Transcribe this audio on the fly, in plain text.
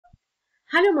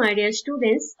Hello, my dear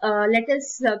students. Let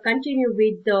us continue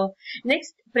with the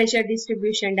next pressure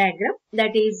distribution diagram,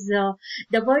 that is the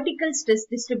vertical stress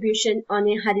distribution on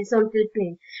a horizontal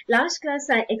plane. Last class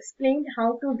I explained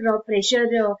how to draw pressure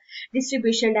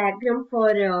distribution diagram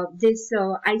for this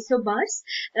isobars.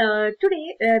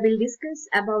 Today we'll discuss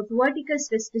about vertical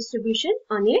stress distribution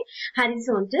on a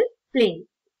horizontal plane.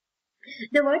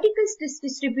 The vertical stress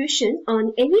distribution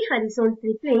on any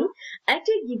horizontal plane at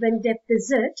a given depth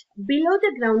z below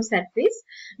the ground surface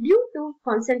due to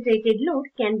concentrated load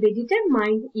can be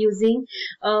determined using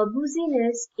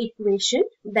Boussinesq's equation,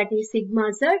 that is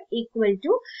sigma z equal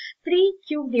to 3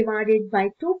 cube divided by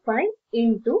 2 pi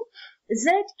into z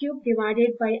cube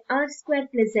divided by r square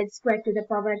plus z square to the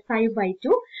power 5 by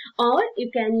 2, or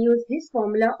you can use this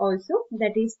formula also,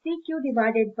 that is 3q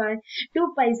divided by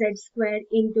 2 pi z square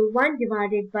into 1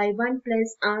 divided by 1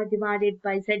 plus r divided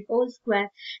by z whole square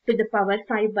to the power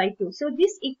 5 by 2. So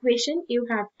this equation you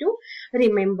have to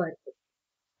remember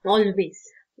always.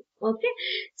 Okay,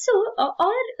 so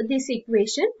or this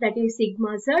equation, that is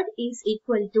sigma z is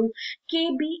equal to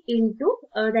kb into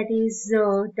that is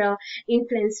the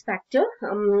influence factor,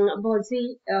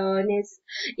 Boussinesq's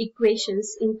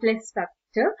equations influence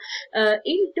factor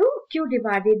into q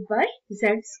divided by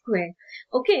z square.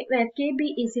 Okay, where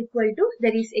kb is equal to,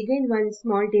 there is again one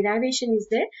small derivation is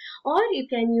there, or you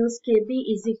can use kb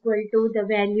is equal to the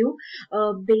value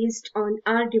based on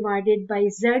r divided by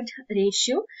z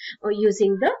ratio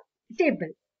using the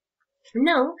table.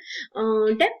 Now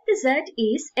depth z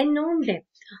is a known depth.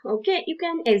 Okay, you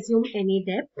can assume any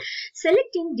depth.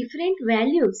 Selecting different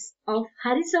values of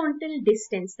horizontal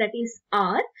distance, that is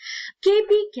r,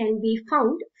 kb can be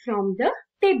found from the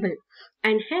table,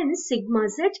 and hence sigma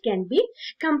z can be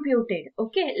computed.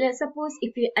 Okay, let's suppose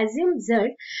if you assume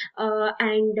z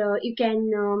and you can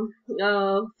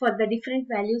for the different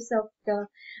values of the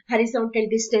horizontal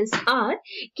distance r,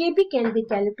 kb can be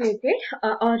calculated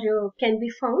or can be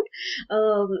found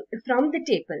from the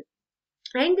table,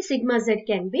 and sigma z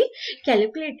can be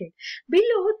calculated.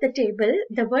 Below the table,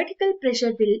 the vertical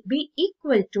pressure will be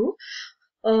equal to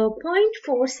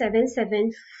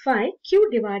 0.4775 q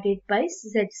divided by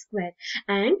z square,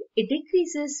 and it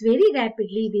decreases very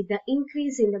rapidly with the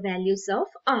increase in the values of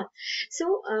r.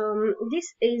 So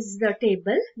this is the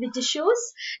table which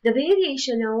shows the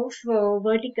variation of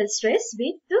vertical stress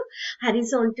with the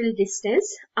horizontal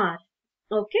distance r.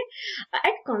 Okay,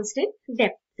 at constant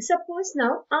depth. Suppose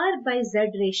now r by z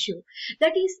ratio,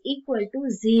 that is equal to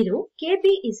 0,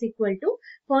 kb is equal to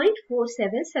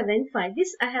 0.4775.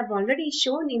 This I have already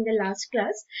shown in the last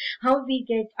class, how we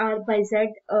get r by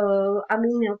z,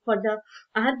 for the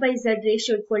r by z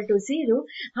ratio equal to 0,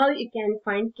 how you can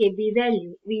find kb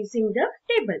value using the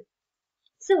table.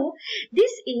 So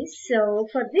this is,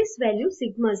 for this value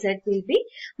sigma z will be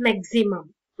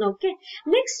maximum. Okay,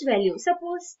 next value,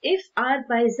 suppose if r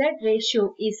by z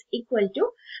ratio is equal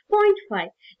to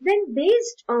 0.5, then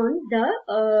based on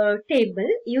the table,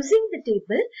 using the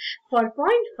table for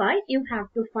 0.5, you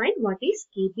have to find what is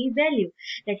kb value.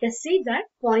 Let us see that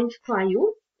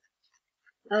 0.5,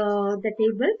 the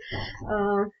table,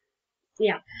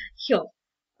 here,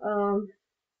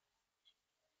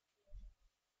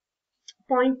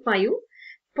 0.5,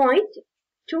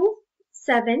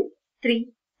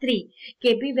 0.2733.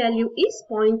 kb value is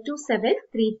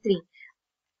 0.2733.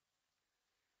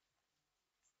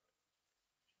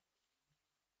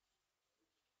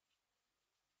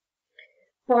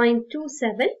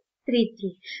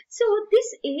 So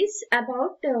this is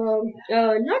about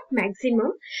not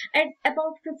maximum, at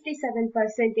about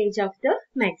 57% of the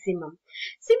maximum.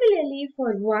 Similarly,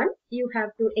 for 1, you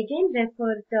have to again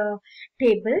refer the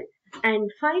table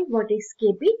and find what is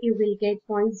kb. You will get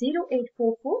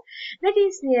 0.0844, that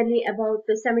is nearly about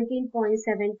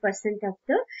 17.7% of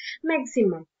the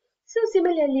maximum. So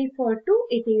similarly for 2,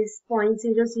 it is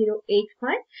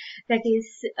 0.0085, that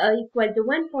is equal to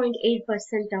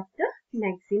 1.8% of the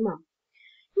maximum.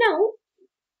 Now,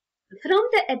 from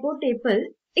the above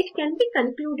table, it can be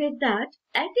concluded that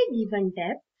at a given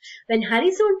depth, when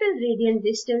horizontal radial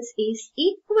distance is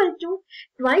equal to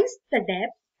twice the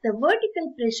depth, the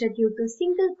vertical pressure due to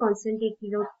single concentrated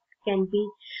load can be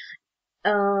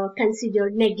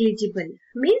considered negligible.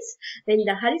 Means when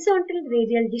the horizontal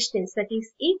radial distance, that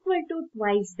is equal to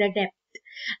twice the depth,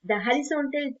 the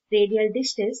horizontal radial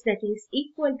distance that is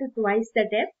equal to twice the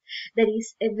depth, there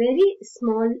is a very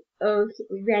small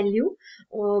value,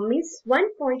 means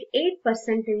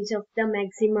 1.8% of the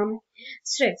maximum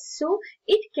stress. So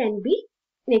it can be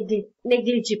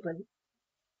negligible.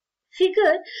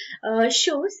 Figure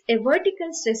shows a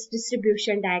vertical stress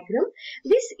distribution diagram.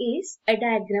 This is a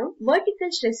diagram, vertical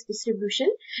stress distribution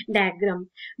diagram,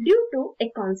 due to a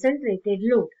concentrated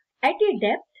load at a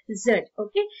depth Z.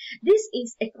 Okay, this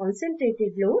is a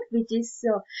concentrated load, which is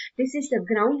this is the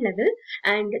ground level,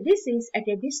 and this is at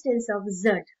a distance of Z.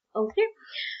 Okay,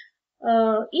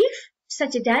 if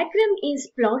such a diagram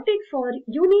is plotted for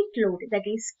unit load, that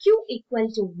is Q equal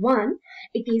to 1,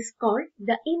 it is called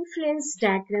the influence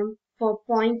diagram for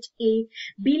point A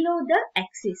below the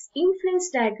axis. Influence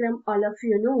diagram, all of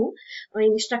you know,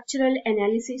 in structural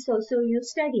analysis also you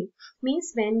study.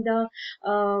 Means when the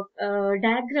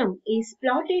diagram is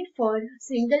plotted for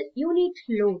single unit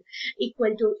load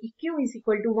equal to Q is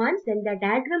equal to 1, then the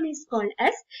diagram is called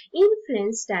as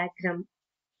influence diagram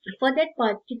for that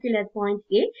particular point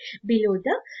A below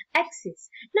the axis.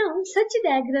 Now, such a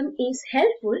diagram is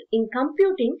helpful in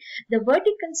computing the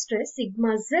vertical stress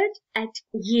sigma Z at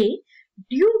A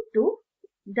due to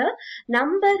the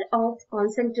number of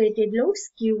concentrated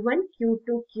loads Q1,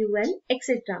 Q2, Qn,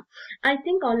 etc. I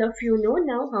think all of you know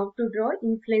now how to draw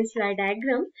influence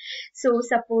diagram. So,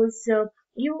 suppose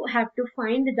you have to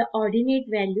find the ordinate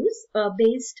values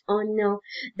based on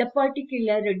the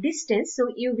particular distance. So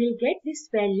you will get this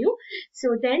value.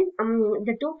 So then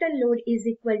the total load is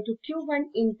equal to Q1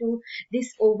 into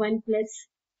this O1 plus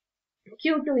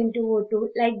Q2 into O2,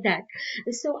 like that.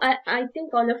 So I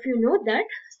think all of you know that.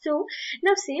 So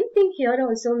now same thing here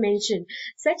also mentioned.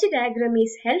 Such a diagram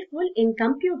is helpful in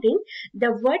computing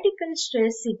the vertical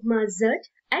stress sigma Z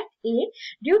at A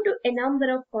due to a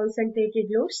number of concentrated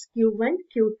loads Q1,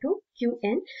 Q2,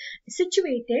 Qn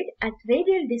situated at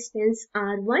radial distance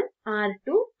R1,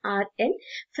 R2, Rn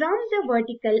from the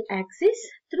vertical axis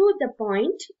through the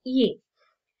point A.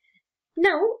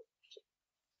 Now,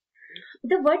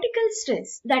 the vertical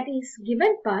stress that is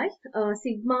given by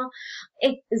sigma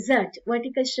Z,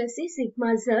 vertical stress is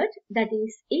sigma Z, that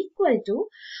is equal to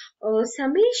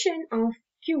summation of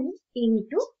Q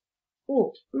into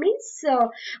O. Means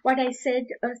what I said,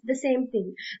 the same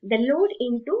thing, the load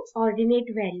into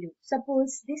ordinate value.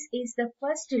 Suppose this is the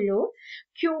first load,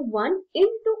 Q1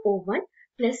 into O1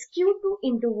 plus Q2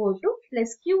 into O2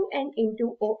 plus Qn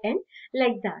into On,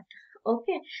 like that.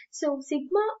 Okay, so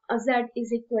sigma Z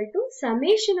is equal to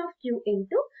summation of Q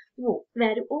into O,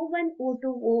 where O1,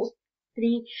 O2,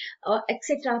 O3,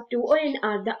 etc. up to On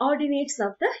are the ordinates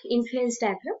of the influence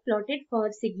diagram plotted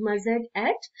for sigma Z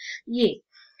at A.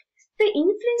 The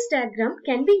influence diagram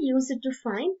can be used to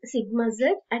find sigma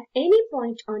Z at any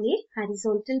point on a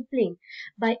horizontal plane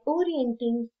by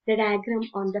orienting the diagram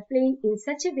on the plane in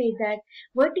such a way that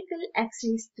vertical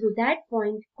axis through that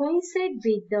point coincide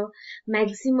with the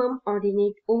maximum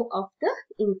ordinate O of the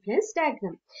influence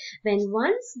diagram. When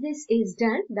once this is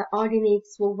done, the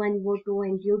ordinates O1, O2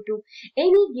 and U2,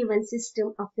 any given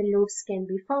system of the loads can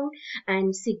be found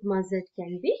and sigma Z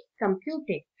can be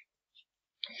computed.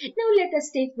 Now let us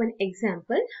take one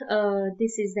example.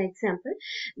 This is the example.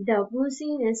 The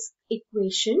Boussinesq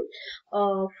equation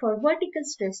for vertical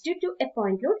stress due to a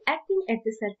point load acting at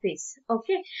the surface.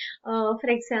 Okay. For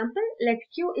example, let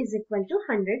Q is equal to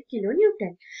 100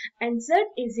 kilonewton and Z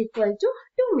is equal to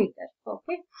 2 meter.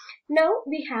 Okay. Now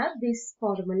we have this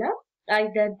formula.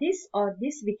 Either this or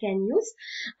this we can use.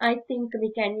 I think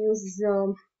we can use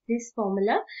this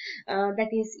formula, that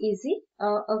is easy.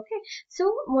 Okay,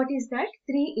 so what is that?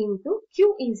 3 into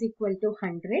Q is equal to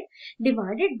 100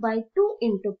 divided by 2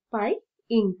 into pi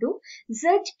into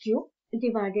Z cube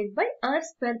divided by R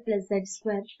square plus Z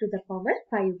square to the power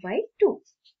 5 by 2.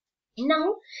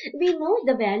 Now we know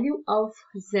the value of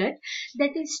Z,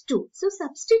 that is 2. So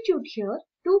substitute here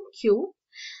 2Q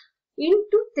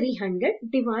into 300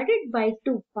 divided by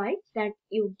 2 pi, that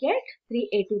you get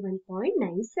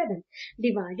 381.97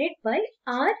 divided by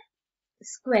R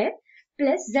square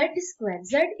plus Z square.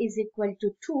 Z is equal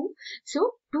to 2.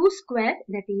 So 2 square,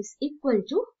 that is equal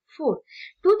to 4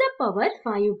 to the power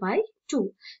 5 by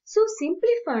 2. So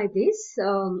simplify this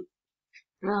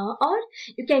or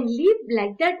you can leave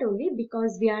like that only,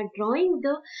 because we are drawing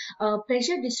the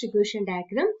pressure distribution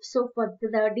diagram. So for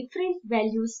the different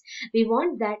values we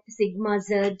want that sigma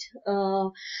Z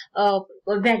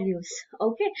values.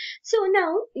 Okay, so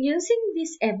now using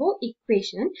this above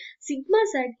equation, sigma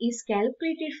Z is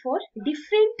calculated for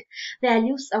different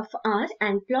values of R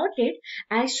and plotted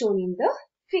as shown in the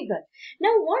figure.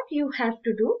 Now what you have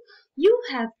to do, you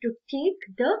have to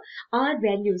take the R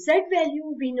value. Z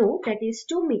value we know, that is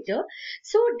 2 meter.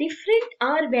 So different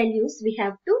R values we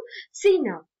have to see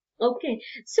now. Okay,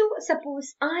 so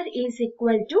suppose R is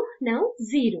equal to now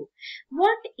 0.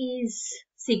 What is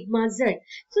sigma z.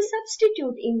 So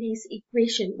substitute in this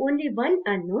equation only one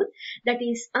unknown, that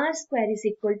is r square is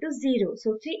equal to 0.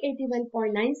 So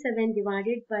 381.97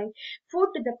 divided by 4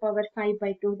 to the power 5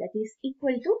 by 2, that is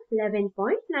equal to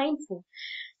 11.94.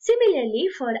 Similarly,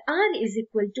 for r is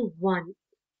equal to 1,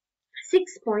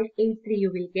 6.83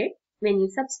 you will get when you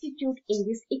substitute in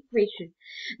this equation.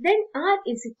 Then r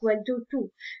is equal to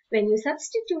 2. When you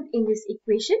substitute in this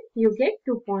equation, you get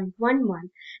 2.11.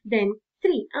 Then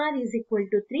 3, r is equal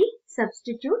to 3,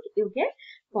 substitute, you get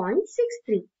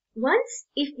 0.63. Once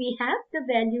if we have the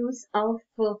values of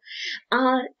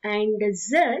r and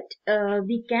z,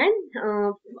 we can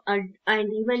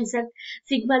and even z,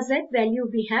 sigma z value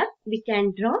we have, we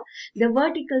can draw the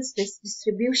vertical stress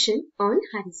distribution on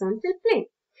horizontal plane.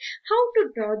 How to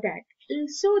draw that?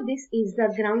 So this is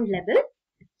the ground level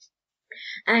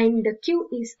and Q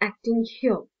is acting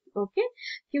here. Okay,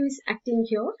 Q is acting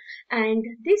here and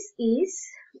this is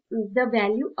the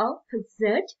value of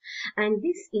Z and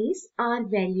this is R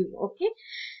value. Okay,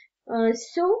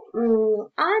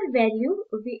 R value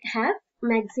we have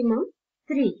maximum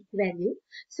 3 value.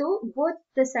 So both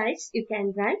the sides you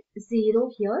can write 0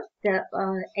 here, the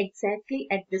exactly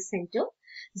at the center,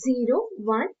 0,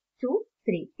 1, 2,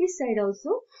 3. This side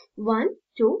also 1,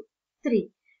 2,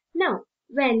 3. Now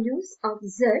values of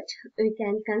Z we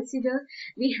can consider,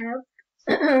 we have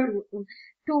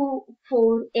 2,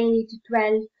 4, 8,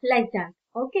 12 like that.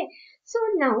 Okay, so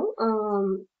now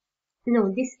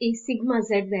no, this is sigma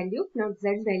Z value, not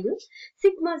Z value,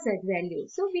 sigma Z value.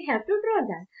 So we have to draw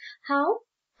that. How?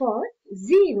 For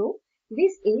 0,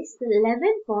 this is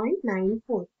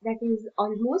 11.94, that is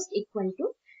almost equal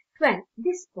to 12,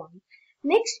 this point.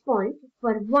 Next point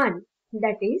for 1,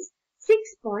 that is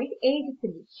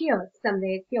 6.83, here,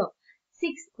 somewhere here,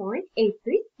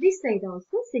 6.83, this side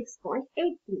also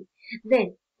 6.83.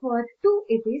 Then for 2,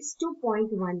 it is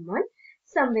 2.11,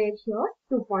 somewhere here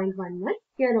 2.11,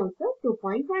 here also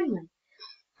 2.11.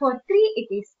 For 3, it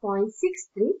is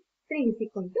 0.63, 3 is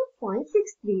equal to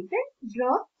 0.63. Then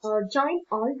draw, join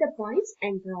all the points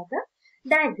and draw the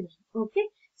diagram. Okay.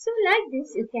 So like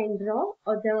this you can draw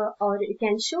or you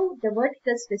can show the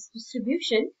vertical stress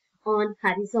distribution on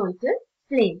horizontal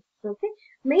plane. Okay.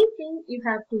 Main thing, you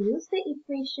have to use the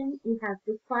equation, you have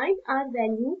to find R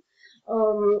value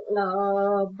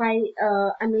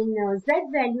Z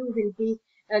value will be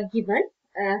given.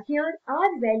 Here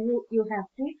R value you have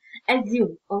to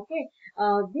assume. Okay.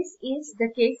 This is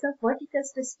the case of vertical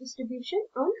stress distribution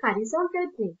on horizontal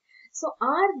plane. So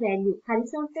R value,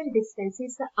 horizontal distance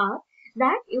is the R,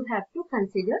 that you have to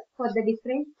consider. For the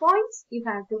different points you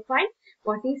have to find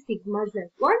what is sigma z.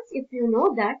 Once if you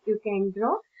know that, you can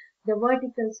draw the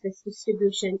vertical stress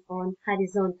distribution on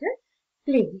horizontal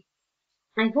plane.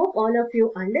 I hope all of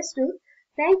you understood.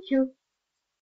 Thank you.